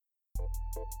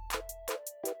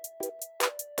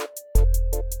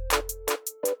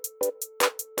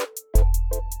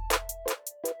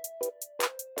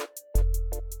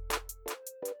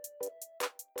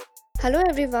Hello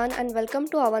everyone and welcome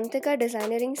to Avantika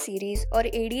Designeering series or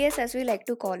ADS as we like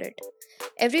to call it.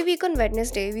 Every week on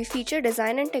Wednesday, we feature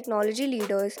design and technology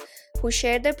leaders who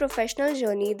share their professional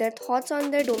journey, their thoughts on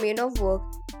their domain of work,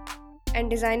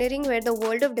 and designeering where the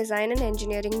world of design and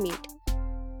engineering meet.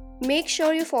 Make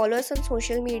sure you follow us on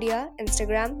social media,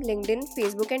 Instagram, LinkedIn,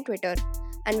 Facebook and Twitter.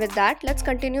 And with that, let's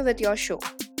continue with your show.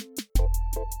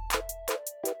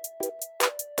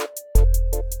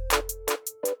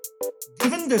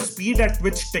 Given the speed at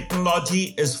which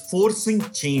technology is forcing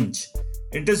change,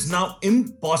 it is now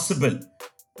impossible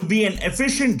to be an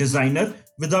efficient designer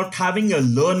without having a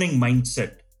learning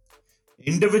mindset.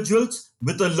 Individuals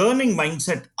with a learning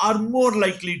mindset are more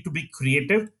likely to be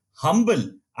creative, humble,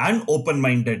 and open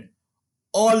minded,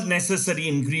 all necessary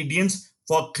ingredients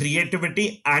for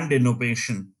creativity and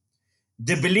innovation.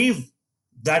 They believe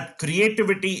that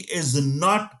creativity is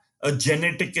not a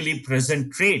genetically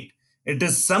present trait. It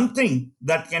is something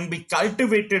that can be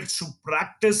cultivated through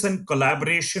practice and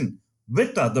collaboration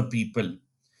with other people.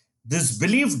 This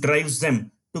belief drives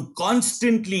them to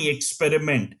constantly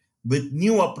experiment with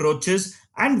new approaches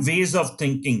and ways of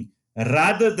thinking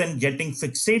rather than getting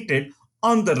fixated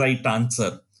on the right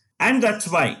answer. And that's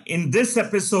why in this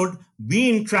episode, we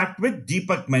interact with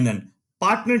Deepak Menon,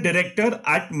 partner director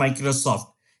at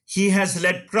Microsoft. He has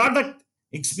led product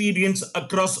experience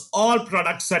across all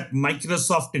products at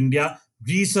Microsoft India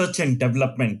research and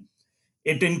development.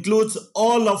 It includes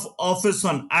all of Office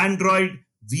on Android,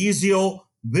 Visio,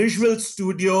 Visual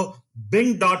Studio,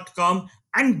 Bing.com,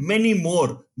 and many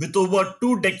more with over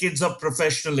 2 decades of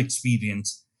professional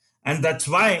experience. And that's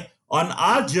why on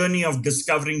our journey of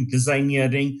discovering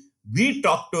designeering, we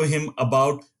talked to him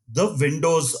about the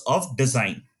windows of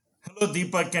design. Hello,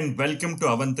 Deepak, and welcome to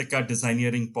Avantika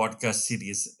Designeering podcast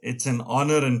series. It's an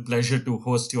honor and pleasure to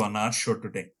host you on our show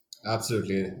today.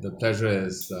 Absolutely. The pleasure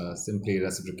is simply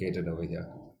reciprocated over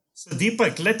here. So,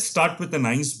 Deepak, let's start with an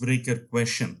icebreaker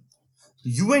question.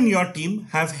 You and your team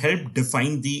have helped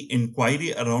define the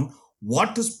inquiry around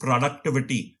what is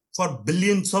productivity for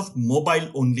billions of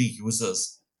mobile only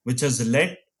users, which has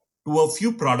led to a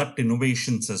few product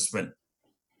innovations as well.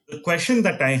 The question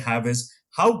that I have is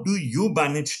how do you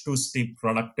manage to stay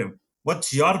productive?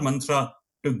 What's your mantra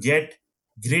to get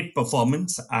great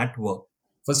performance at work?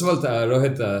 First of all,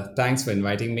 Rohit, thanks for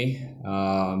inviting me.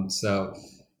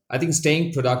 I think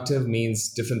staying productive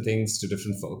means different things to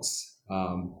different folks.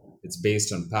 It's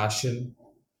based on passion,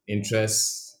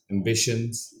 interests,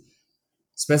 ambitions.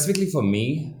 Specifically for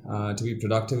me, to be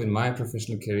productive in my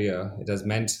professional career, it has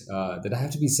meant that I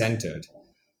have to be centered.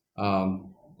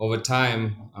 Over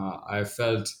time, I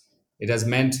felt it has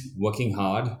meant working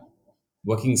hard,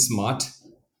 working smart,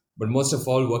 but most of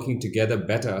all, working together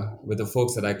better with the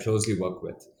folks that I closely work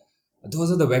with.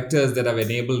 Those are the vectors that have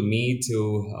enabled me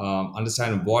to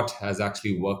understand what has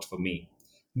actually worked for me.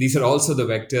 These are also the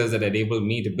vectors that enable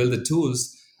me to build the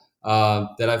tools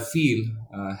that I feel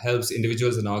helps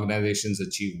individuals and organizations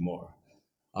achieve more.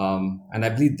 And I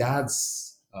believe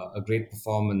that's a great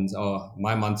performance or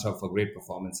my mantra for great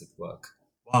performance at work.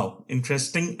 Wow,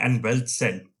 interesting and well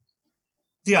said.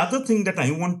 The other thing that I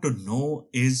want to know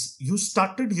is you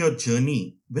started your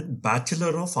journey with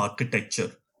Bachelor of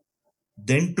Architecture,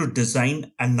 then to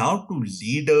design, and now to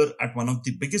leader at one of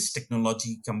the biggest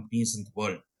technology companies in the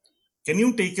world. Can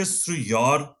you take us through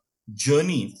your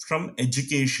journey from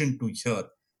education to here?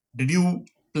 Did you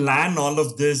plan all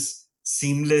of this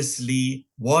seamlessly?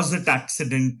 Was it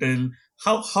accidental?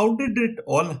 How did it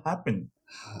all happen?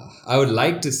 I would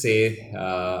like to say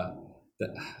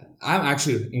that I'm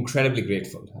actually incredibly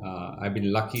grateful. I've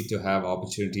been lucky to have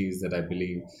opportunities that I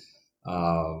believe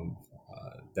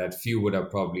that few would have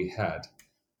probably had.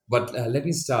 But let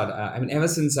me start. I mean, ever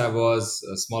since I was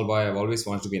a small boy, I've always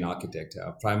wanted to be an architect,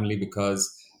 primarily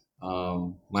because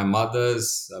my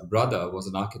mother's brother was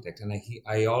an architect, and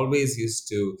I always used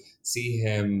to see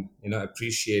him,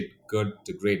 appreciate good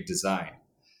to great design.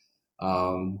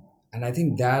 And I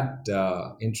think that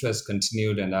interest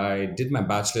continued, and I did my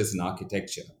bachelor's in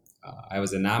architecture. I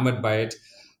was enamored by it,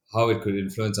 how it could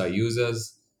influence our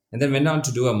users, and then went on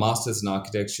to do a master's in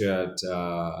architecture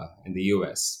in the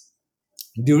US.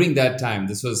 During that time,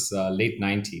 this was late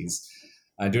 90s.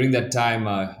 During that time,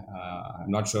 I'm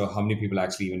not sure how many people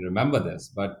actually even remember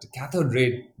this, but cathode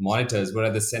ray monitors were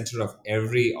at the center of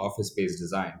every office-based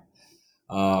design.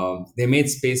 They made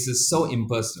spaces so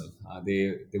impersonal.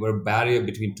 They were a barrier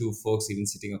between two folks even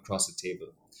sitting across a table.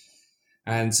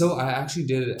 And so I actually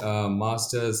did a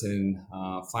master's in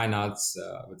fine arts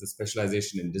with a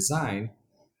specialization in design.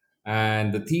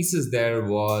 And the thesis there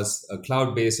was a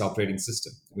cloud based operating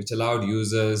system, which allowed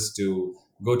users to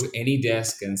go to any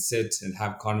desk and sit and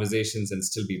have conversations and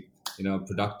still be,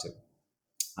 productive.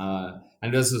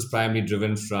 And this was primarily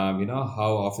driven from,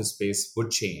 how office space would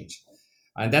change.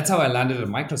 And that's how I landed at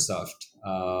Microsoft.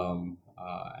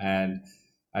 And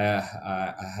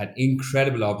I had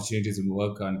incredible opportunities to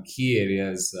work on key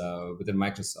areas within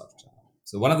Microsoft.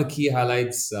 So one of the key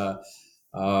highlights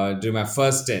during my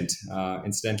first stint,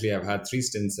 incidentally, I've had three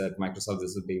stints at Microsoft.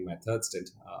 This will be my third stint.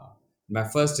 My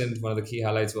first stint, one of the key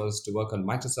highlights was to work on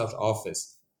Microsoft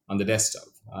Office on the desktop.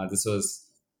 This was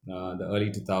the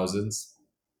early 2000s.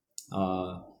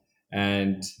 Uh,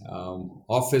 and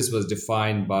Office was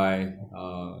defined by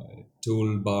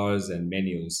toolbars and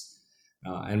menus.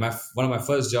 And one of my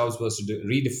first jobs was to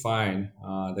redefine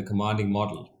the commanding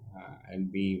model. And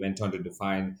we went on to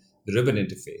define the ribbon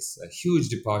interface, a huge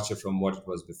departure from what it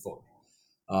was before.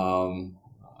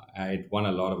 It won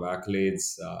a lot of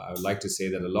accolades. I would like to say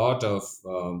that a lot of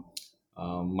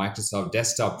Microsoft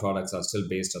desktop products are still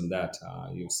based on that.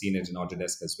 You've seen it in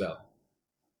Autodesk as well.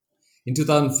 In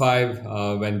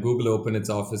 2005, when Google opened its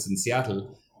office in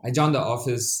Seattle, I joined the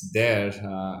office there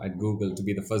at Google to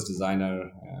be the first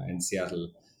designer in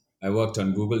Seattle. I worked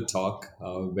on Google Talk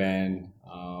when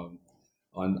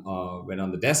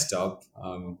on the desktop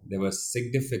there was a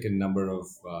significant number of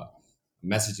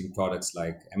messaging products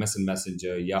like MSN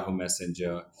Messenger, Yahoo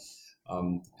Messenger,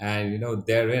 and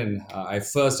therein I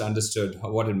first understood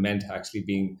what it meant actually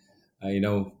being you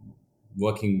know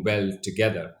working well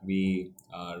together. We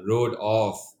rode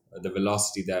off the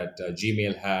velocity that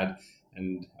Gmail had,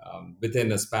 and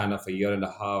within a span of a year and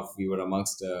a half, we were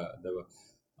amongst the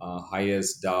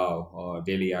highest DAO or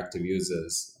daily active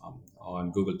users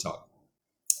on Google Talk.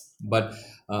 But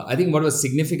I think what was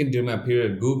significant during my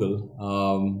period at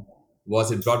Google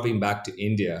was it brought me back to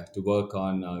India to work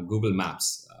on Google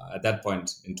Maps. At that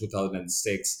point in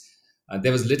 2006,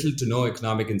 there was little to no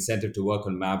economic incentive to work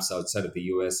on maps outside of the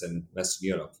US and Western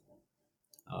Europe.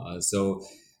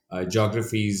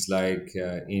 Geographies like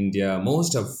India,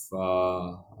 most of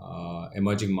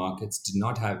emerging markets did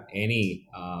not have any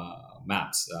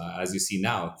maps, as you see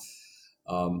now.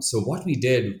 So what we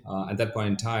did at that point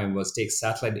in time was take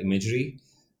satellite imagery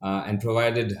and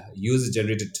provided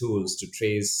user-generated tools to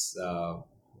trace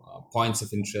points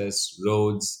of interest,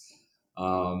 roads,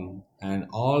 and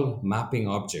all mapping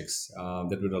objects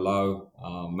that would allow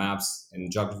maps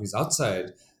in geographies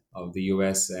outside of the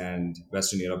US and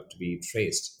Western Europe to be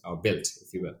traced or built,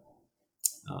 if you will.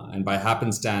 And by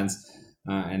happenstance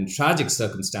and tragic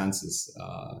circumstances,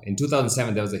 in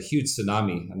 2007, there was a huge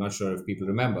tsunami. I'm not sure if people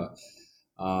remember.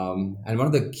 And one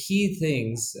of the key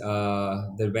things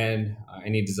that when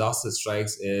any disaster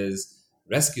strikes is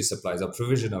rescue supplies or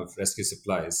provision of rescue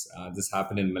supplies. This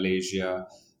happened in Malaysia,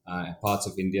 parts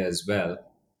of India as well,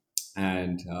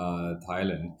 and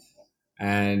Thailand.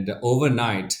 And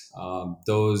overnight,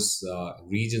 those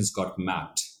regions got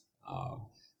mapped.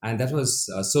 And that was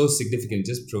so significant,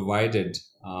 just provided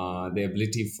the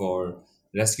ability for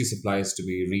rescue supplies to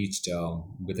be reached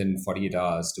within 48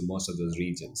 hours to most of those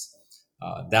regions.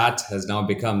 That has now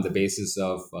become the basis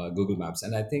of Google Maps.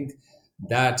 And I think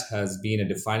that has been a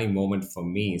defining moment for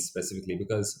me specifically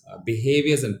because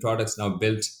behaviors and products now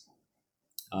built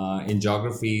in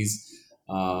geographies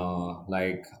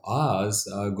like ours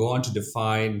go on to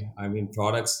define,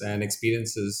 products and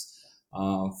experiences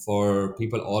for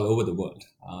people all over the world.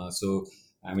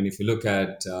 If you look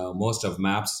at most of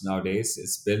maps nowadays,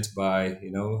 it's built by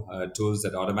tools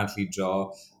that automatically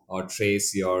draw or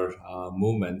trace your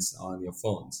movements on your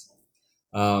phones.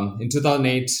 In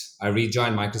 2008, I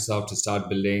rejoined Microsoft to start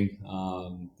building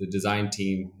the design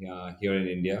team here in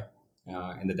India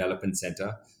in the development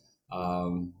center.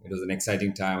 It was an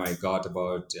exciting time. I got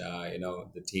about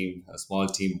the team, a small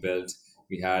team built.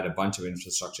 We had a bunch of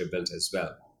infrastructure built as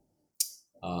well.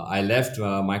 I left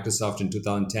Microsoft in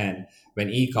 2010 when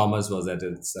e-commerce was at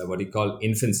its what you call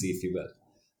infancy, if you will.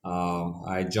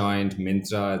 I joined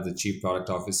Myntra as the chief product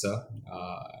officer,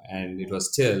 and it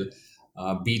was still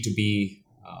a B2B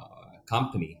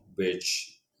company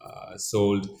which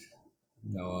sold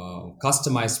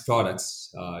customized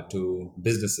products to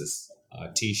businesses,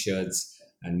 t-shirts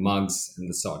and mugs and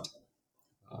the sort.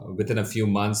 Within a few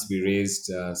months, we raised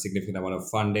a significant amount of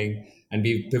funding and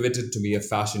we pivoted to be a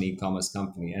fashion e-commerce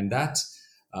company. And that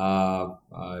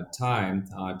time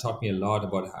taught me a lot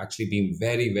about actually being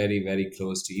very, very, very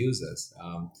close to users.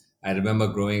 I remember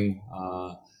growing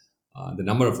the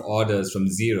number of orders from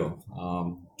zero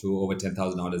to over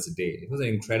 10,000 orders a day. It was an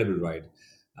incredible ride.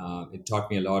 It taught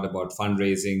me a lot about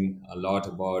fundraising, a lot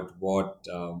about what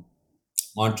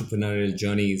entrepreneurial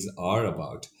journeys are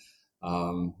about.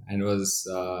 And it was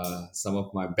some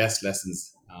of my best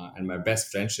lessons and my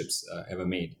best friendships ever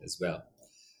made as well.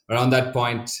 Around that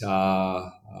point,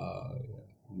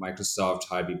 Microsoft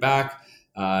hired me back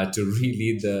to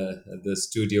re-lead the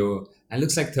studio, and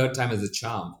looks like third time is a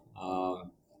charm.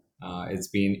 It's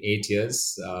been 8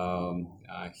 years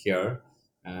here,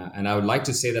 and I would like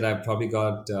to say that I've probably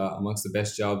got amongst the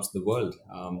best jobs in the world.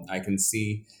 I can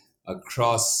see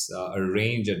across a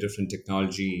range of different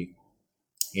technology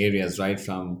areas, right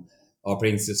from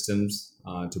operating systems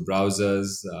to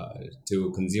browsers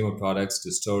to consumer products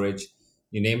to storage.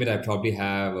 You name it, I probably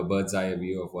have a bird's eye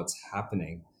view of what's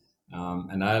happening.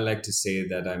 And I like to say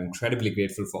that I'm incredibly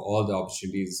grateful for all the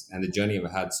opportunities and the journey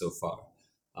I've had so far.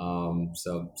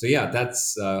 So yeah,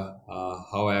 that's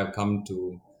how I have come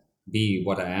to be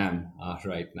what I am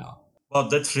right now. Wow,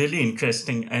 that's really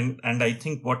interesting. And I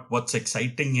think what's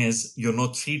exciting is,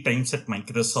 3 times at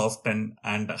Microsoft,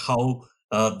 and how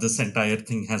this entire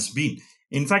thing has been.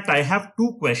 In fact, I have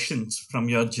two questions from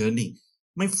your journey.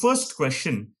 My first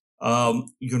question, from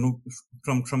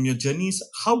your journeys,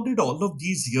 how did all of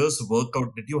these years work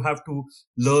out? Did you have to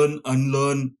learn,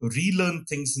 unlearn, relearn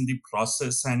things in the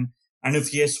process? And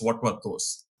if yes, what were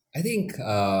those? I think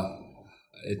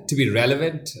to be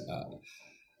relevant,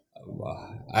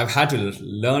 I've had to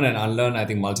learn and unlearn, I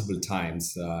think, multiple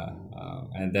times,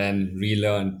 and then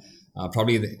relearn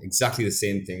probably exactly the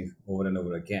same thing over and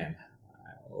over again.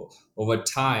 Over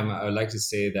time, I would like to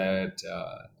say that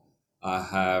I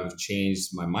have changed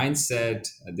my mindset,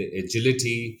 the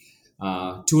agility.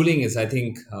 Tooling is, I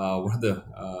think, one of the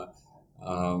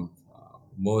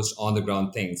most on the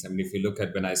ground things. I mean, if you look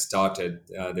at when I started,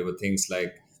 there were things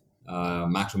like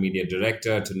Macromedia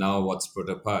Director to now what's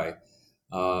Protopie.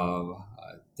 Uh,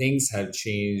 Things have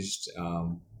changed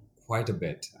quite a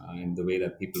bit in the way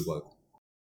that people work.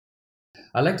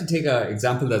 I like to take an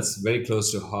example that's very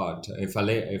close to heart. If I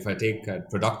take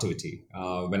productivity,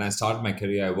 when I started my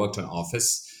career, I worked on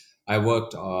Office. I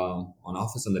worked on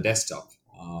Office on the desktop.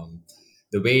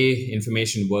 The way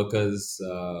information workers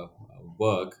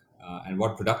work and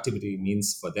what productivity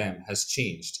means for them has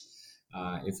changed.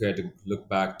 If I had to look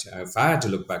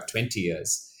back 20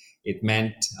 years, it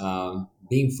meant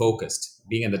being focused,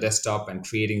 being at the desktop and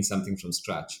creating something from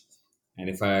scratch. And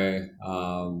if I,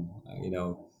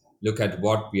 look at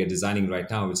what we are designing right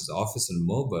now, which is Office and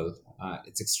mobile,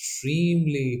 it's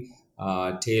extremely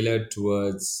tailored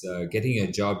towards getting a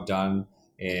job done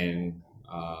in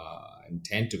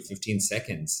 10 to 15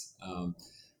 seconds.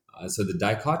 So the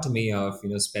dichotomy of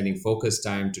spending focused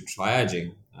time to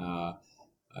triaging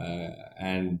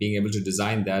and being able to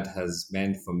design that has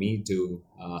meant for me to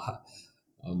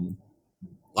um,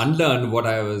 unlearn what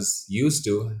I was used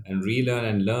to and relearn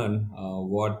and learn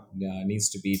what needs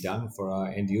to be done for our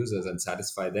end users and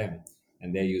satisfy them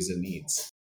and their user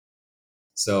needs.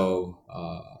 So,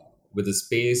 with the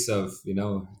space of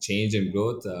change and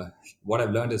growth, what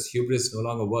I've learned is hubris no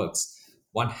longer works.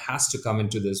 One has to come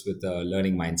into this with a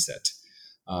learning mindset.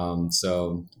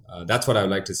 So that's what I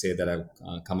would like to say that I've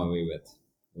come away with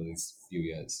over these few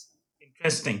years.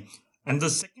 Interesting. And the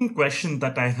second question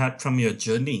that I had from your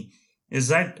journey is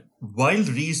that while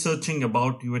researching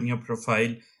about you and your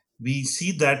profile, we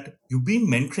see that you've been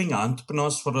mentoring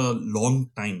entrepreneurs for a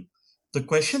long time. The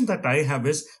question that I have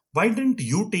is, why didn't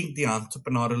you take the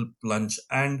entrepreneurial plunge?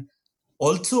 And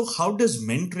also, how does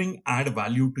mentoring add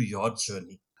value to your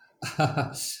journey?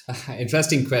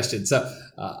 Interesting question. So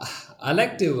I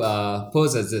like to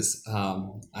pose as this.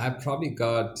 I've probably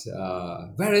got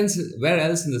where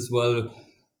else in this world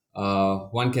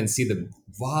one can see the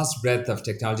vast breadth of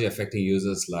technology affecting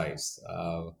users' lives.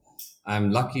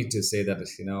 I'm lucky to say that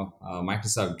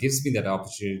Microsoft gives me that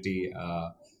opportunity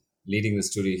leading the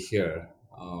studio here.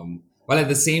 While at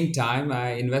the same time,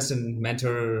 I invest in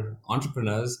mentor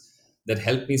entrepreneurs that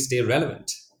help me stay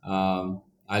relevant.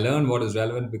 I learn what is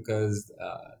relevant because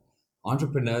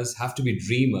entrepreneurs have to be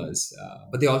dreamers,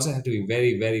 but they also have to be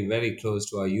very, very, very close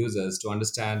to our users to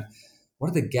understand what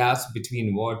are the gaps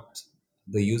between what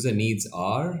the user needs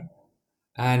are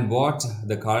and what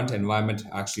the current environment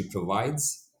actually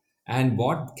provides and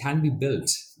what can be built.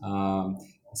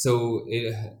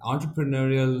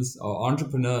 Entrepreneurials or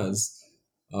entrepreneurs,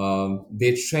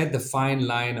 they tread the fine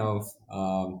line of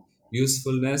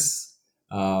usefulness,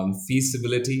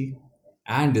 feasibility,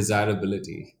 and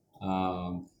desirability.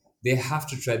 They have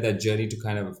to tread that journey to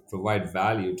kind of provide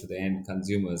value to the end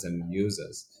consumers and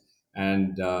users.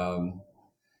 And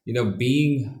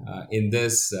being in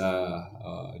this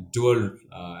dual,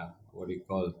 what do you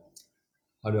call,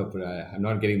 how do I put it? I'm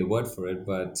not getting the word for it,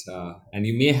 but and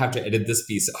you may have to edit this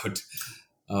piece out.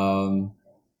 Um,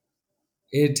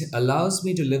 it allows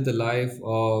me to live the life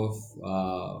of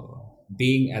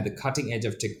being at the cutting edge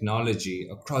of technology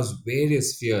across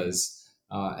various spheres,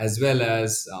 as well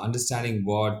as understanding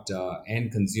what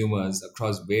end consumers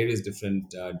across various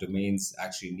different domains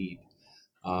actually need.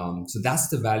 So that's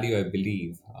the value I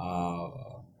believe.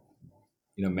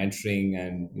 Mentoring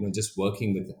and just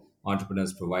working with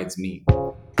entrepreneurs provides me.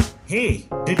 Hey,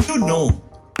 did you know?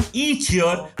 Each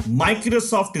year,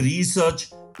 Microsoft Research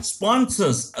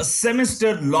sponsors a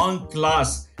semester long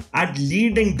class at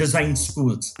leading design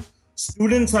schools.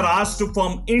 Students are asked to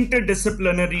form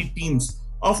interdisciplinary teams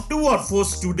of 2 or 4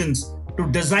 students to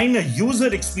design a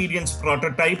user experience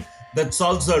prototype that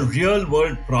solves a real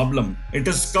world problem. It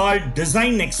is called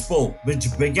Design Expo, which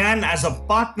began as a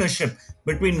partnership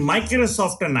between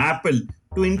Microsoft and Apple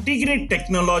to integrate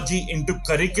technology into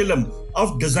curriculum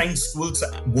of design schools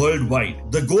worldwide.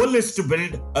 The goal is to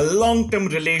build a long-term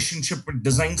relationship with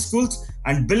design schools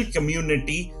and build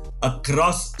community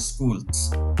across schools.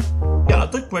 The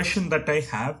other question that I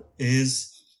have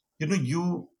is,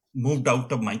 you moved out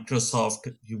of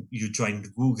Microsoft, you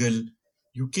joined Google,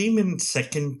 you came in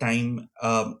second time,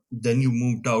 then you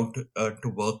moved out to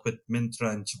work with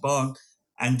Mintra and Jabong,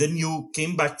 and then you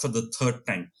came back for the third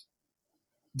time.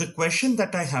 The question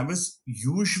that I have is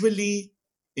usually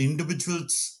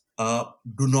individuals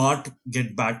do not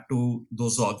get back to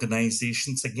those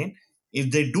organizations again.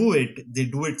 If they do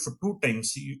it for 2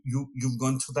 times. You've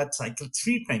gone through that cycle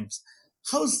 3 times.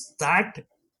 How's that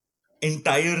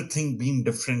entire thing been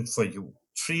different for you?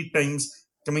 3 times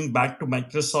coming back to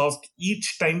Microsoft.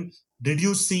 Each time, did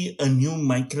you see a new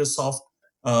Microsoft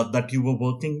that you were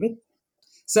working with?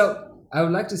 So I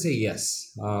would like to say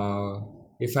yes.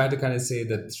 If I had to kind of say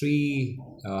the three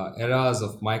eras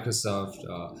of Microsoft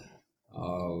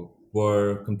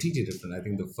were completely different. I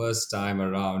think the first time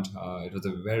around, it was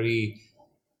a very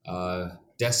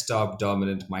desktop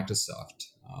dominant Microsoft.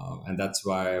 And that's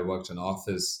why I worked on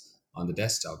Office on the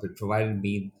desktop. It provided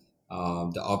me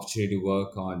the opportunity to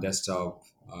work on desktop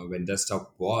when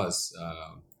desktop was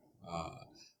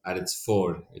at its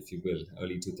fore, if you will,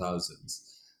 early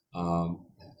 2000s.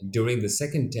 During the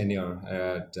second tenure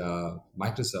at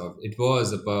Microsoft, it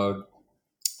was about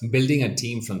building a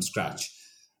team from scratch,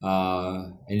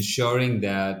 ensuring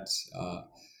that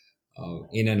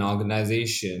in an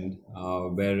organization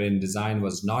wherein design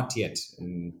was not yet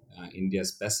in India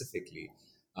specifically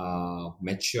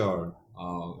mature,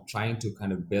 trying to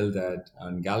kind of build that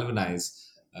and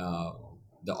galvanize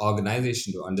the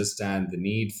organization to understand the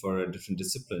need for a different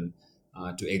discipline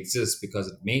to exist because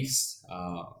it makes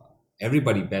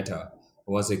everybody better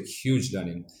was a huge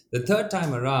learning. The third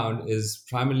time around is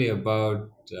primarily about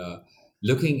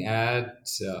looking at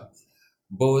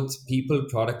both people,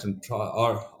 product, and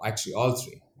or actually all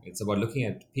three. It's about looking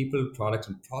at people, product,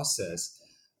 and process,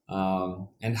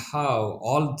 and how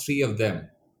all three of them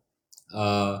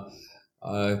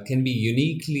can be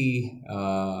uniquely,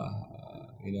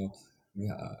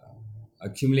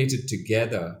 accumulated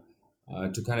together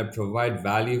to kind of provide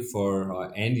value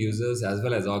for end users as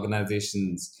well as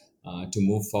organizations to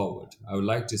move forward. I would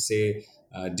like to say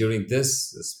during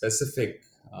this specific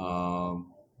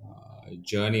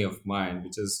journey of mine,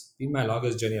 which has been my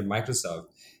longest journey at Microsoft,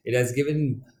 it has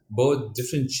given both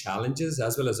different challenges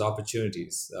as well as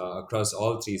opportunities across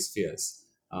all three spheres.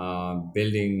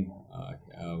 Building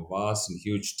a vast and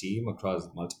huge team across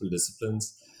multiple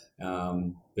disciplines,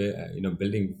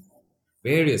 building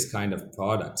various kind of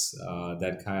products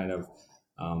that kind of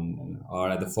are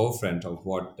at the forefront of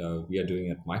what we are doing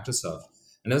at Microsoft,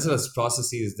 and as well as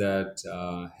processes that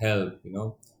help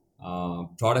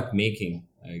product making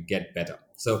get better.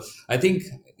 So I think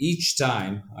each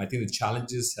time, I think the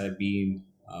challenges have been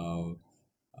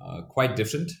quite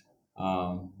different,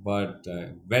 but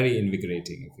very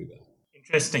invigorating, if you will.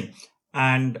 Interesting.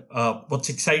 And what's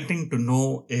exciting to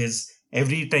know is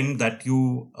every time that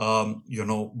you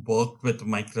worked with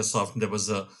Microsoft, there was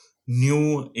a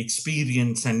new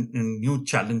experience and new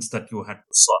challenge that you had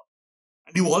to solve.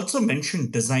 And you also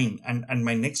mentioned design, and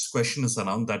my next question is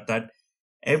around that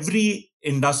every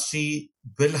industry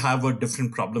will have a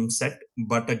different problem set,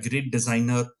 but a great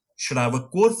designer should have a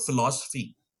core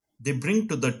philosophy they bring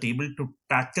to the table to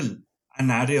tackle an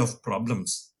array of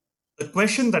problems. The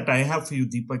question that I have for you,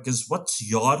 Deepak, is what's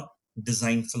your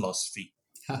design philosophy?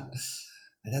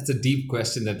 That's a deep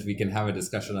question that we can have a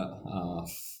discussion,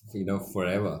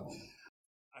 forever.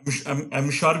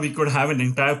 I'm sure we could have an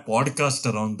entire podcast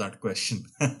around that question.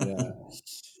 Yeah.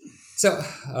 So,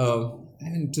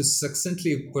 and to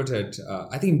succinctly put it,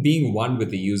 I think being one with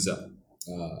the user,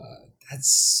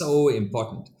 That's so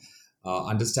important.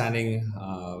 Understanding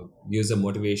user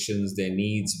motivations, their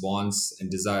needs, wants, and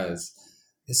desires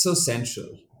is so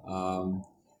central. Um,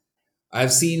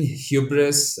 I've seen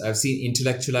hubris, I've seen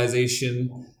intellectualization,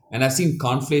 and I've seen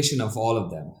conflation of all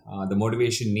of them. The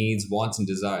motivation, needs, wants, and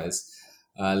desires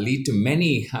lead to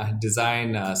many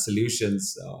design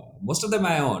solutions, most of them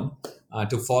my own,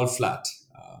 to fall flat.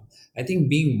 Uh, I think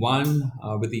being one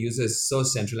with the user is so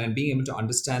central, and being able to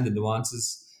understand the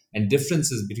nuances and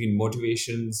differences between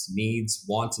motivations, needs,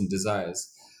 wants, and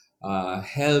desires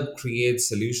help create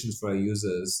solutions for our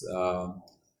users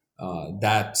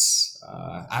that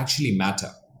actually matter.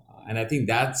 And I think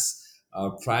that's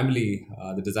primarily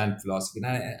the design philosophy.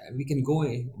 And we can go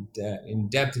in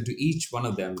depth into each one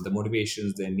of them, the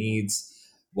motivations, their needs,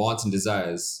 wants, and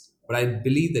desires. But I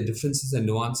believe the differences and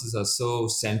nuances are so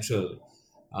central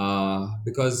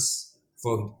because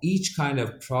for each kind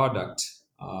of product,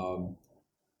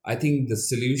 I think the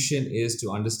solution is to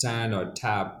understand or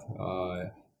tap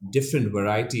different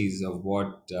varieties of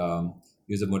what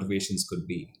user motivations could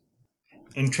be.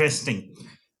 Interesting.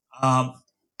 Um,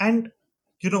 and,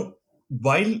 you know,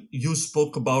 while you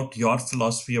spoke about your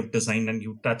philosophy of design and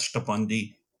you touched upon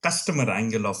the customer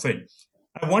angle of it,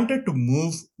 I wanted to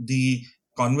move the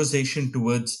conversation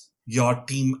towards your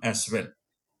team as well.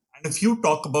 And if you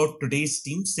talk about today's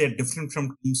teams, they're different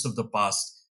from teams of the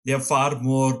past. They are far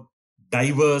more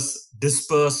diverse,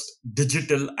 dispersed,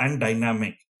 digital, and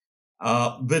dynamic,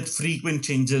 with frequent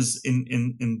changes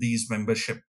in these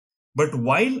membership. But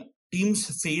while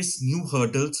teams face new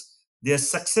hurdles, their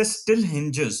success still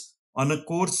hinges on a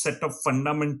core set of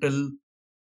fundamental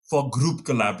for group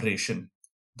collaboration.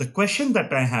 The question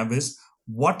that I have is,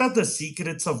 what are the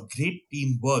secrets of great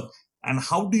teamwork and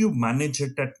how do you manage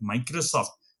it at Microsoft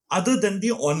other than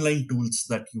the online tools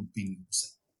that you've been using?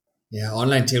 Yeah,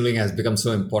 online tooling has become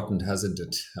so important, hasn't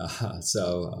it?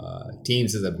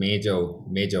 Teams is a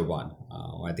major one.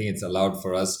 I think it's allowed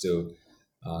for us to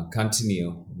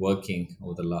continue working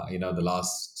over the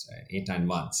last 8 9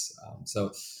 months.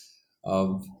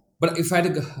 Um, but if I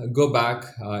had to go back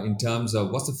in terms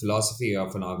of what's the philosophy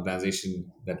of an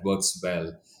organization that works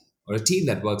well or a team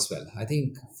that works well, I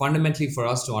think fundamentally for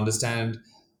us to understand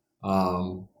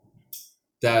um,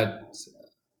 that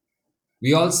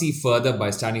we all see further by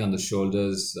standing on the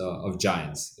shoulders of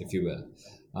giants, if you will.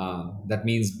 That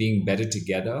means being better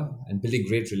together and building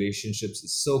great relationships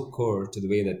is so core to the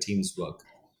way that teams work.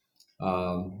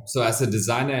 So, as a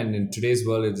designer, and in today's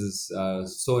world, it is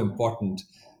so important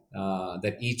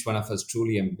that each one of us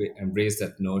truly embrace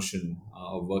that notion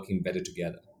of working better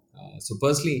together.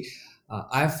 Personally,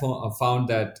 found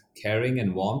that caring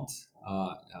and warmth,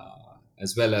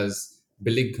 as well as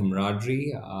building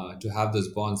camaraderie, to have those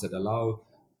bonds that allow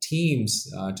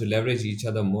teams to leverage each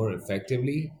other more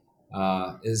effectively,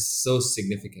 is so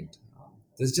significant.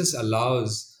 This just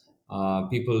allows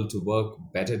people to work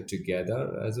better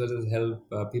together as well as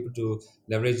help people to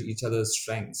leverage each other's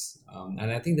strengths.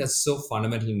 And I think that's so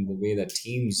fundamental in the way that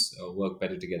teams work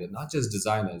better together, not just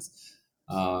designers.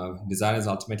 Designers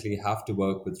ultimately have to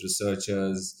work with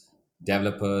researchers,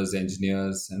 developers,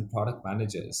 engineers, and product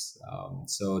managers.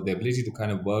 So the ability to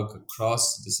kind of work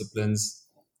across disciplines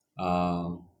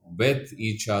with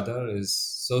each other is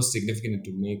so significant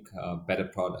to make better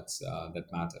products that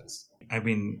matters. I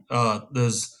mean,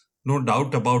 there's no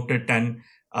doubt about it, and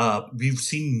we've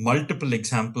seen multiple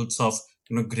examples of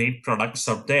great products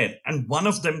out there. And one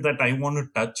of them that I want to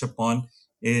touch upon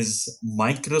is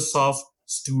Microsoft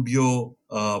Studio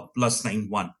Plus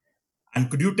 91. And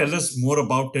could you tell us more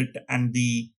about it and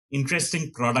the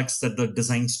interesting products that the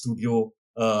design studio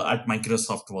at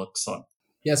Microsoft works on?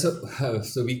 Yeah,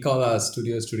 so we call our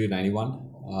Studio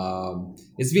 91.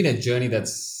 It's been a journey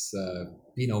that's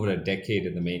been over a decade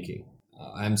in the making.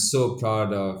 I'm so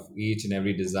proud of each and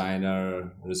every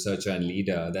designer, researcher, and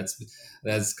leader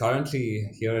that's currently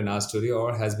here in our studio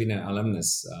or has been an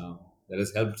alumnus that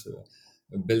has helped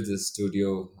build this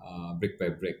studio brick by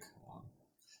brick.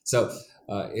 So,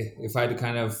 if I had to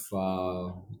kind of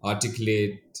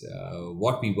articulate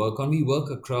what we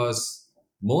work across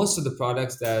most of the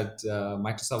products that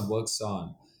Microsoft works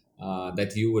on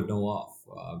that you would know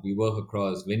of. We work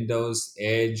across Windows,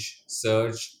 Edge,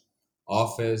 Search,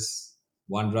 Office,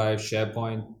 OneDrive,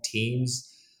 SharePoint,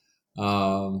 Teams,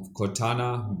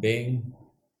 Cortana, Bing,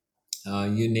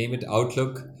 you name it,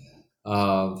 Outlook.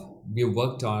 Uh, we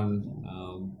worked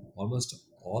on almost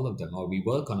all of them, or we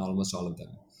work on almost all of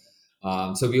them.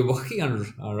 So we're working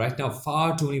on right now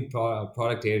far too many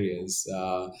product areas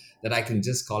that I can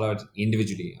just call out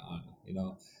individually on,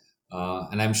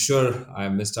 and I'm sure I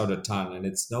missed out a ton. And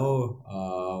it's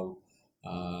not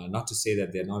to say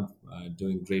that they're not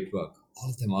doing great work. All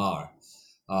of them are.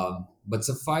 But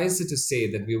suffice it to say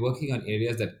that we're working on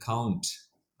areas that count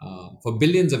for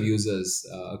billions of users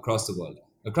across the world,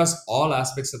 across all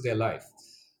aspects of their life.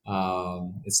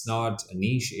 It's not a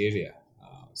niche area.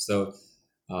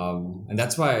 And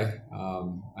that's why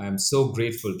I'm so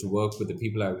grateful to work with the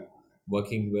people I'm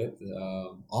working with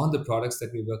on the products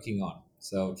that we're working on.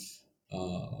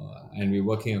 And we're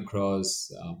working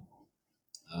across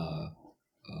uh,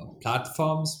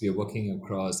 platforms, we're working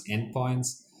across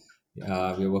endpoints,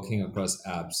 we're working across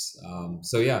apps.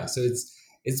 So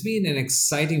it's been an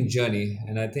exciting journey,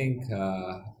 and I think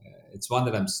it's one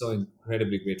that I'm so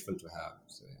incredibly grateful to have.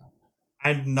 So yeah.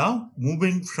 And now,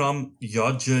 moving from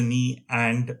your journey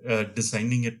and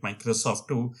designing at Microsoft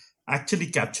to actually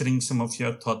capturing some of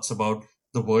your thoughts about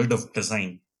the world of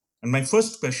design. And my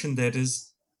first question there is,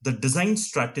 the design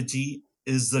strategy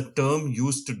is the term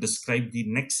used to describe the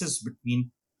nexus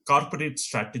between corporate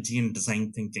strategy and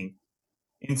design thinking.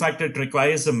 In fact, it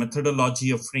requires a methodology,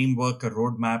 a framework, a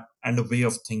roadmap, and a way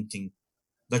of thinking.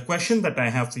 The question that I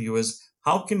have for you is,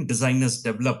 how can designers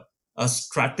develop a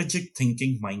strategic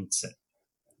thinking mindset?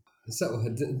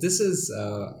 This is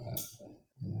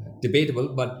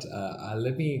debatable, but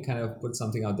let me kind of put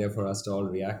something out there for us to all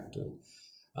react to.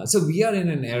 So we are in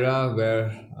an era where,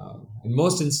 in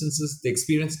most instances, the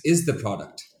experience is the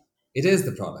product. It is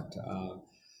the product.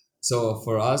 So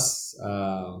for us,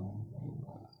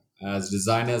 as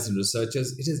designers and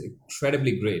researchers, it is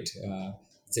incredibly great.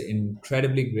 It's an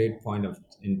incredibly great point of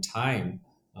in time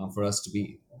for us to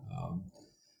be.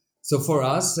 So for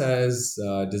us as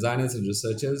designers and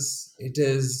researchers, it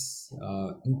is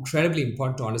incredibly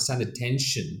important to understand the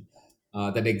tension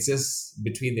that exists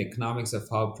between the economics of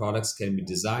how products can be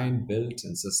designed, built,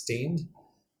 and sustained,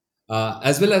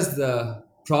 as well as the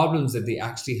problems that they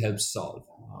actually help solve.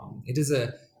 It is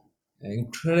an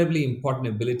incredibly important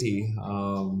ability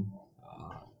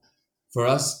for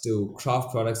us to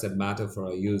craft products that matter for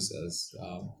our users.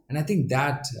 And I think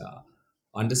that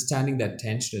understanding that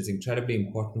tension is incredibly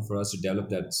important for us to develop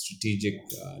that strategic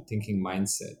thinking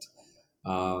mindset,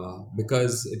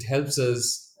 because it helps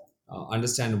us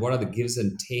understand what are the gives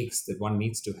and takes that one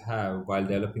needs to have while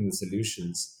developing the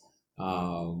solutions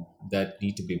that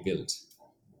need to be built.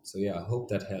 So, yeah, I hope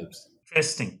that helps.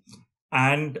 Interesting.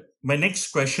 And my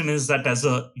next question is that as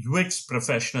a UX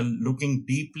professional looking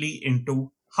deeply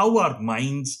into how our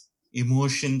minds,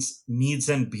 emotions, needs,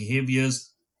 and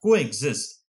behaviors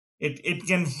coexist, it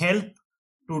can help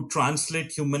to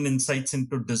translate human insights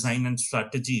into design and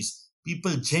strategies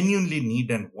people genuinely need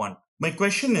and want. My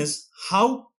question is,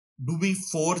 how do we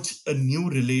forge a new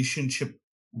relationship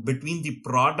between the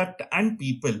product and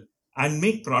people and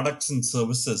make products and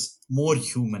services more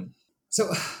human? So,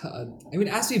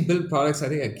 as we build products, I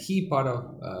think a key part of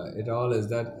it all is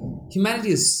that humanity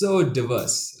is so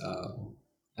diverse.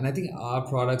 And I think our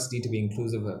products need to be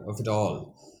inclusive of it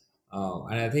all.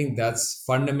 And I think that's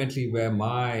fundamentally where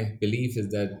my belief is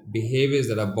that behaviors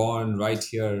that are born right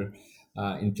here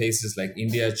in places like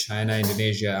India, China,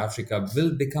 Indonesia, Africa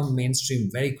will become mainstream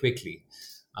very quickly.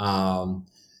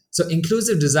 So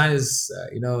inclusive design is,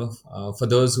 for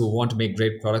those who want to make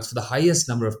great products for the highest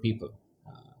number of people.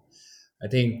 I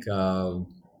think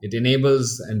it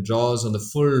enables and draws on the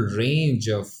full range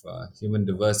of human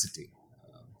diversity.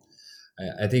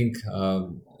 I think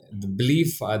the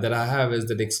belief that I have is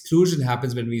that exclusion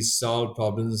happens when we solve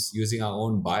problems using our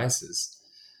own biases.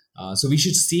 So we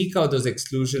should seek out those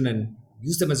exclusion and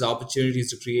use them as opportunities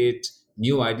to create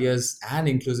new ideas and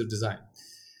inclusive design.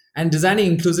 And designing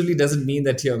inclusively doesn't mean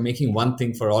that you're making one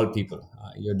thing for all people.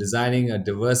 You're designing a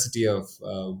diversity of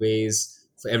ways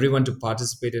for everyone to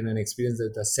participate in and experience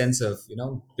a sense of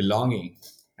belonging.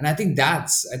 And I think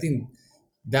that's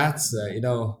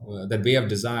that way of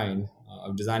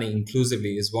designing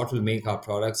inclusively is what will make our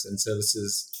products and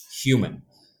services human.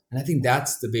 And I think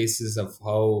that's the basis of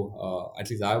how at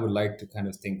least I would like to kind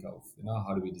of think of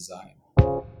how do we design.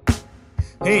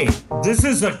 Hey, this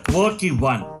is a quirky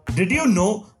one. Did you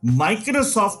know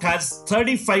Microsoft has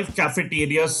 35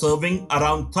 cafeterias serving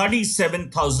around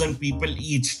 37,000 people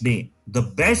each day? The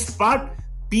best part?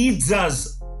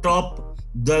 Pizzas top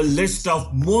the list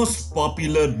of most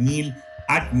popular meal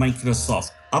at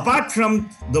Microsoft. Apart from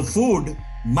the food,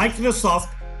 Microsoft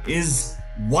is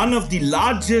one of the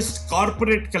largest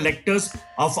corporate collectors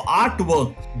of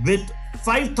artwork with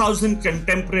 5,000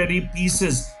 contemporary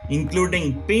pieces,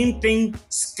 including painting,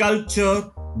 sculpture,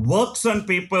 works on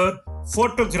paper,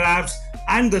 photographs,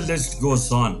 and the list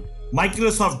goes on.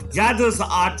 Microsoft gathers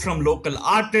art from local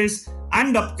artists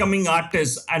and upcoming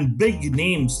artists and big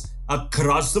names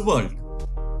across the world.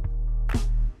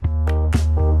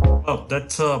 Oh,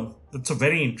 that's a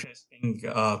very interesting.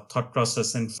 thought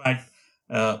process. In fact,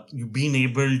 you've been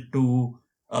able to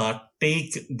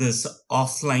take this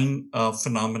offline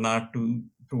phenomena to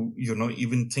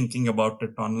even thinking about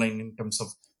it online in terms of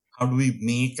how do we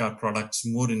make our products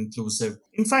more inclusive.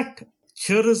 In fact,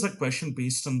 here is a question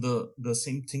based on the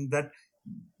same thing, that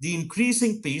the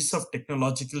increasing pace of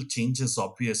technological change is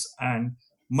obvious, and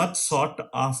much sought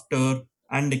after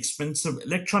and expensive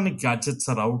electronic gadgets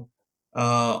are out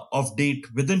of date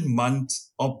within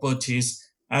months of purchase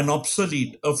and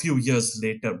obsolete a few years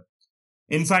later.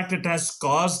 In fact, it has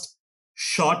caused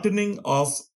shortening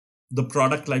of the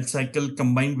product life cycle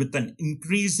combined with an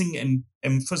increasing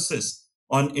emphasis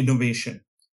on innovation.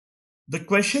 The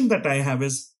question that I have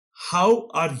is, how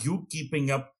are you keeping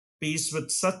up pace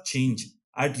with such change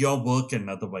at your work and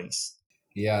otherwise?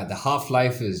 Yeah, the half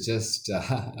life is just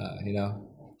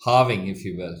halving, if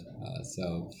you will.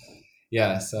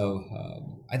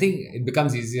 I think it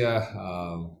becomes easier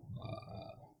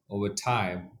over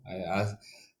time. Yeah,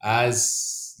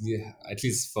 at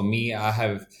least for me, I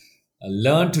have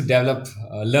learned to develop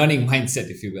a learning mindset,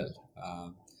 if you will.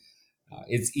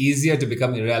 It's easier to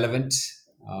become irrelevant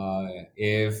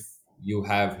if you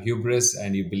have hubris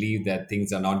and you believe that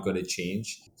things are not going to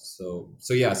change. So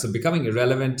becoming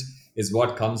irrelevant is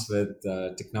what comes with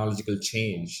technological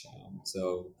change.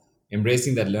 So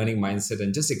embracing that learning mindset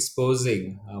and just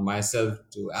exposing myself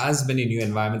to as many new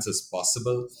environments as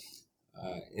possible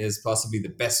is possibly the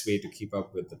best way to keep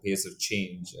up with the pace of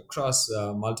change across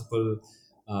multiple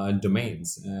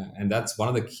domains. And that's one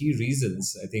of the key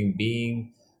reasons, I think,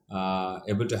 being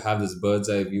able to have this bird's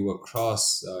eye view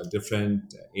across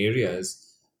different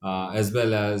areas, as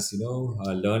well as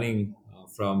learning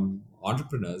from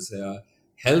entrepreneurs,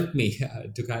 help me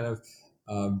to kind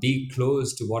of be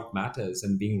close to what matters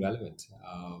and being relevant.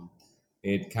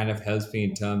 It kind of helps me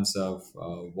in terms of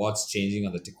what's changing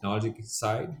on the technology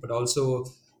side, but also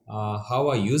how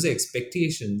are user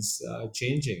expectations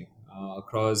changing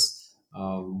across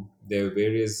their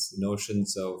various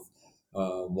notions of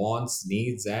wants,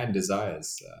 needs, and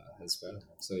desires as well.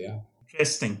 So, yeah.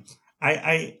 Interesting.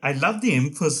 I love the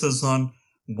emphasis on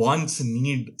wants,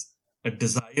 need, a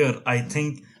desire. I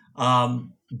think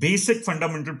basic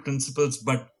fundamental principles,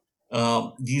 but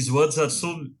these words are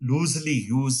so loosely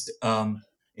used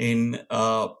in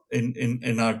our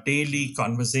daily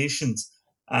conversations.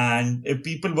 And if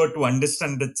people were to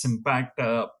understand its impact,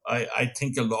 I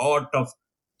think a lot of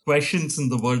questions in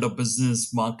the world of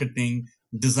business, marketing,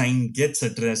 design gets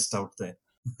addressed out there.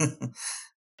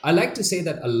 I like to say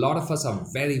that a lot of us are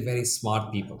very, very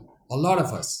smart people. A lot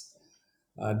of us.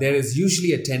 There is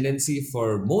usually a tendency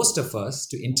for most of us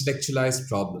to intellectualize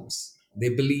problems. They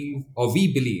believe, or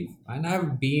we believe, and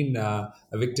I've been a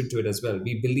victim to it as well.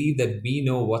 We believe that we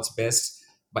know what's best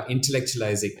by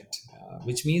intellectualizing it,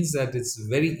 which means that it's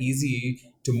very easy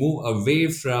to move away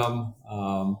from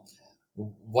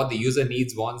what the user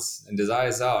needs, wants, and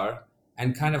desires are,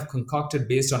 and kind of concoct it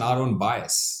based on our own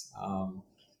bias.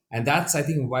 And that's, I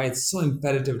think, why it's so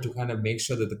imperative to kind of make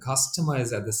sure that the customer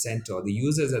is at the center, or the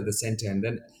user is at the center, and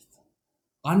then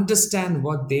understand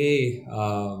what they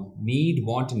need,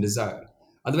 want, and desire.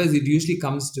 Otherwise, it usually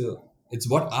comes to it's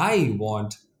what I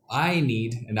want, I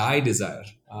need, and I desire.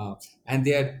 And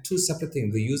they are two separate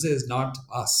things. The user is not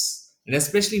us. And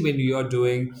especially when you are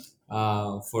doing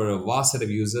for a vast set of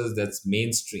users that's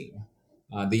mainstream,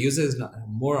 the user is not,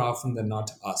 more often than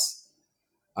not, us.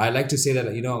 I like to say that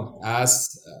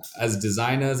as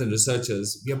designers and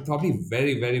researchers, we are probably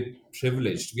very, very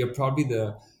privileged. We are probably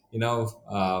the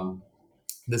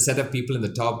set of people in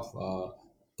the top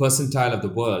percentile of the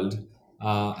world,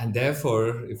 and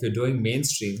therefore, if you're doing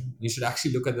mainstream, you should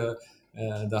actually look at the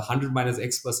 100 minus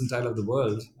X percentile of the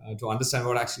world to understand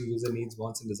what actually user needs,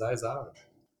 wants, and desires are.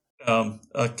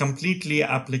 Completely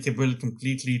applicable,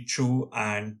 completely true.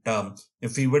 And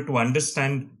if we were to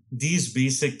understand these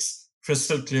basics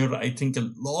crystal clear, I think a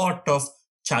lot of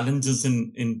challenges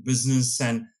in business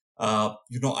and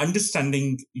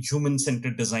understanding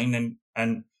human-centered design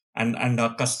and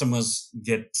our customers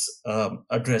gets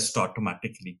addressed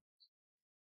automatically.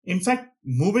 In fact,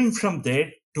 moving from there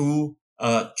to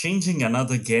changing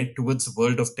another gear towards the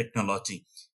world of technology.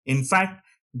 In fact,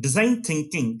 design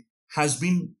thinking has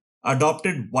been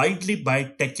adopted widely by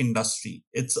tech industry.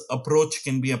 Its approach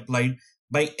can be applied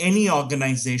by any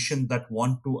organization that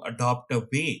want to adopt a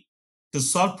way to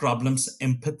solve problems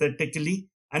empathetically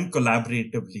and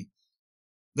collaboratively.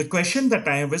 The question that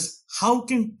I have is, how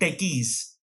can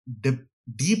techies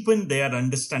deepen their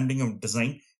understanding of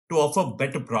design to offer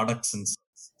better products and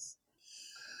services?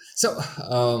 So,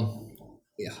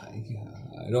 yeah,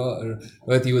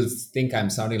 Rohit, you will think I'm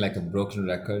sounding like a broken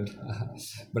record,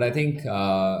 but I think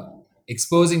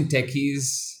exposing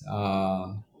techies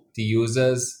to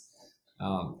users,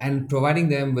 and providing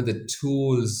them with the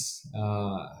tools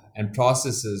and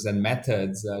processes and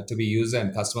methods to be user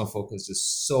and customer focused is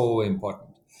so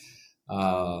important.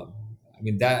 I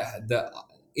mean that the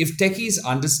if techies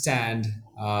understand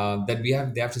that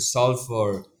they have to solve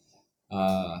for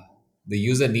uh, the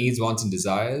user needs, wants, and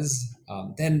desires,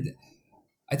 then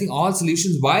I think all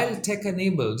solutions, while tech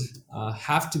enabled,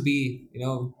 have to be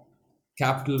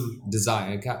capital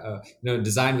design,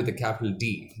 design with a capital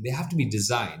D. They have to be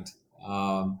designed.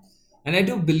 Um, and I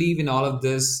do believe in all of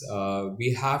this.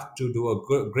 We have to do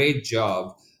a great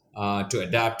job to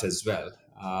adapt as well.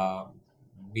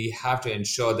 We have to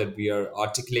ensure that we are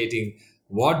articulating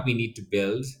what we need to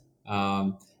build,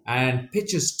 and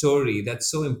pitch a story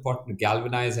that's so important to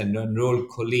galvanize and enroll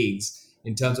colleagues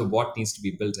in terms of what needs to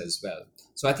be built as well.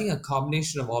 So I think a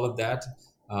combination of all of that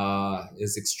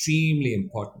is extremely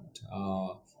important.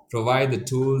 Provide the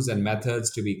tools and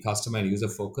methods to be customer and user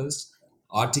focused,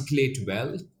 articulate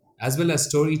well, as well as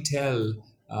story tell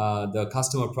the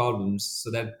customer problems so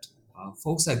that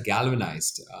folks are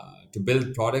galvanized to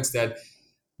build products that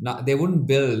they wouldn't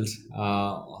build,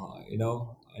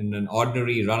 in an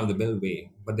ordinary run of the mill way,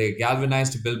 but they're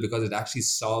galvanized to build because it actually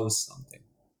solves something.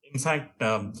 In fact,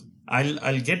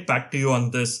 I'll get back to you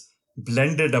on this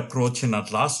blended approach in our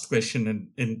last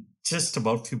question in just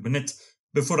about few minutes.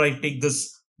 Before I take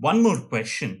this one more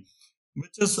question,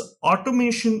 which is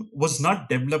automation was not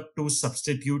developed to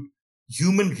substitute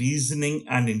human reasoning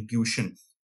and intuition,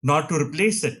 not to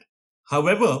replace it.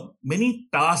 However, many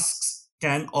tasks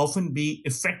can often be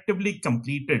effectively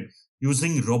completed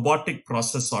using robotic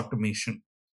process automation.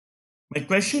 My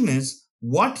question is,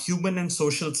 what human and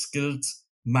social skills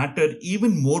matter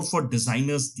even more for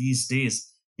designers these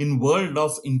days in world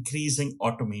of increasing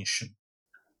automation?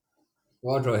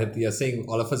 What, Rohit? You're saying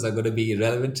all of us are going to be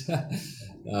irrelevant?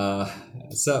 uh,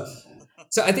 so,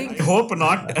 so I I think hope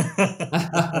not.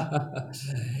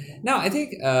 now I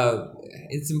think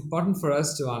it's important for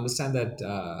us to understand that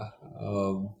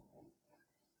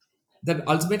that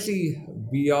ultimately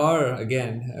we are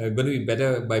again going to be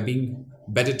better by being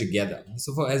better together.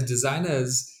 So for as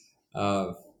designers,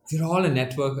 we're all a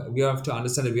network. We have to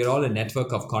understand that we're all a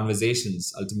network of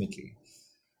conversations ultimately,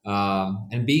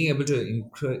 and being able to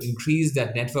increase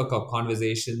that network of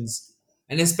conversations,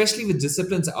 and especially with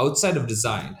disciplines outside of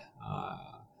design,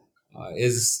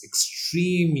 is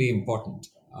extremely important,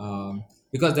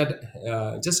 because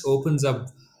that just opens up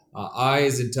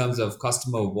eyes in terms of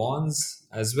customer wants,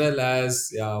 as well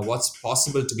as what's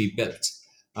possible to be built,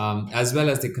 as well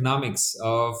as the economics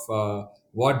of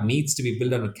what needs to be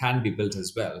built and can be built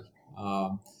as well.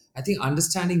 I think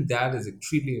understanding that is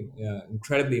extremely,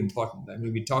 incredibly important. I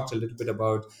mean, we talked a little bit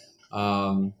about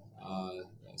um, uh,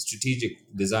 strategic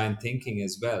design thinking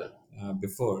as well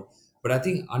before. But I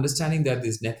think understanding that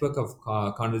this network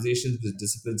of conversations with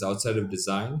disciplines outside of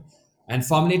design and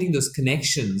formulating those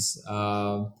connections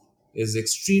is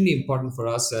extremely important for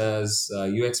us as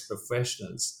UX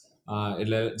professionals.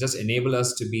 It'll just enable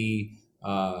us to be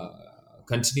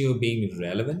continue being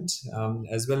relevant,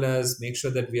 as well as make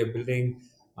sure that we are building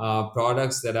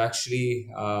products that actually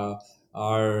are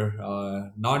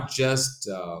not just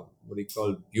what do you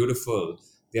call beautiful.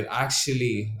 They're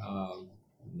actually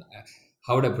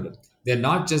how would I put it? They're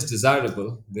not just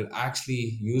desirable; they're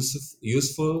actually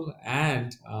useful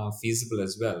and feasible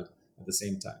as well at the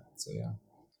same time. So yeah.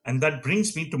 And that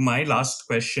brings me to my last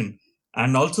question,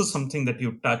 and also something that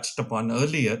you touched upon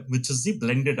earlier, which is the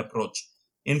blended approach.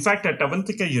 In fact, at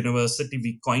Avantika University,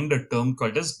 we coined a term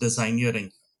called as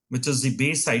designeering, which is the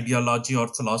base ideology or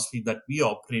philosophy that we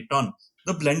operate on,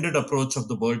 the blended approach of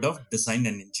the world of design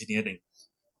and engineering.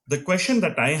 The question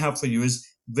that I have for you is,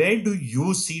 where do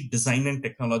you see design and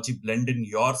technology blend in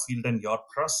your field and your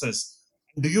process?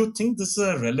 Do you think this is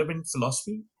a relevant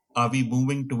philosophy? Are we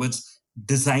moving towards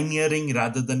designeering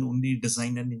rather than only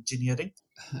design and engineering?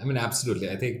 I mean, absolutely.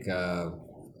 I think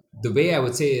the way I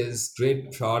would say is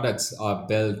great products are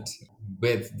built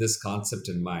with this concept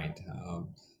in mind.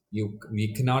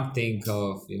 We cannot think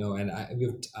of and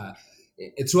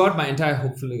throughout my entire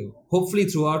hopefully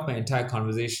throughout my entire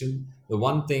conversation, the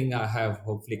one thing I have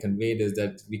hopefully conveyed is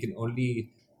that we can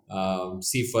only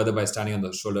see further by standing on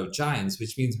the shoulder of giants,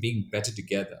 which means being better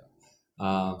together.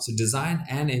 So design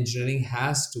and engineering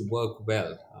has to work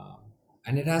well,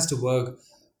 and it has to work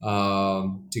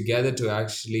together to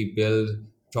actually build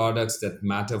products that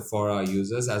matter for our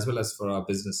users as well as for our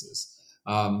businesses.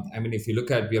 I mean, if you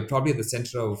look at, we are probably at the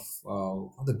center of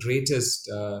one of the greatest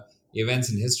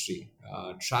events in history.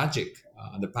 Tragic.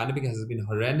 The pandemic has been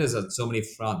horrendous on so many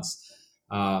fronts.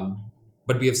 Um,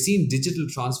 But we have seen digital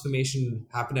transformation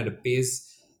happen at a pace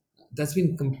that's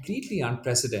been completely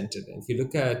unprecedented. If you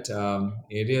look at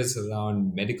areas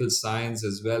around medical science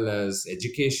as well as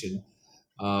education,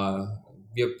 uh,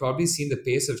 we have probably seen the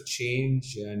pace of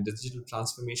change and digital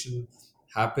transformation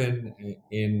happen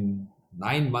in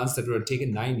 9 months that would have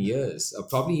taken 9 years, or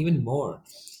probably even more.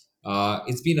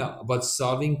 It's been about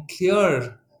solving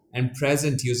clear and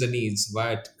present user needs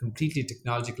via completely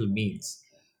technological means.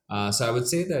 So I would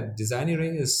say that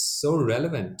designeering is so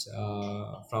relevant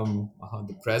from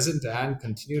the present and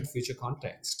continued future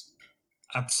context.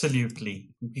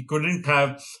 Absolutely. We couldn't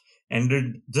have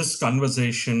ended this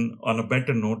conversation on a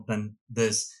better note than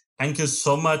this. Thank you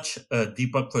so much,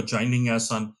 Deepak, for joining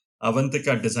us on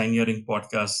Avantika Designeering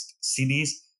podcast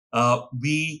series.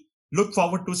 We look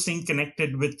forward to staying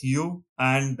connected with you,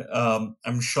 and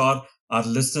I'm sure our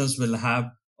listeners will have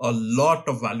a lot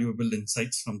of valuable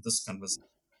insights from this conversation.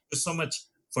 Thank you so much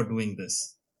for doing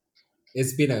this.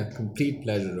 It's been a complete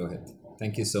pleasure, Rohit.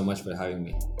 Thank you so much for having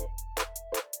me.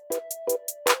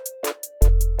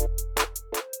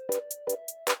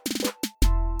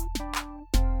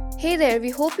 Hey there, we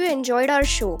hope you enjoyed our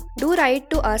show. Do write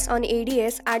to us on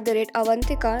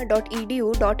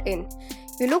ads@avantika.edu.in.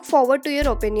 We look forward to your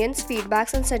opinions,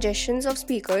 feedbacks, and suggestions of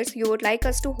speakers you would like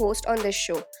us to host on this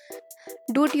show.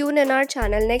 Do tune in our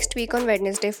channel next week on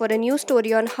Wednesday for a new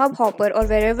story on Hubhopper or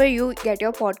wherever you get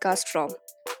your podcast from.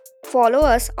 Follow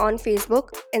us on Facebook,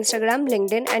 Instagram,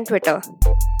 LinkedIn, and Twitter.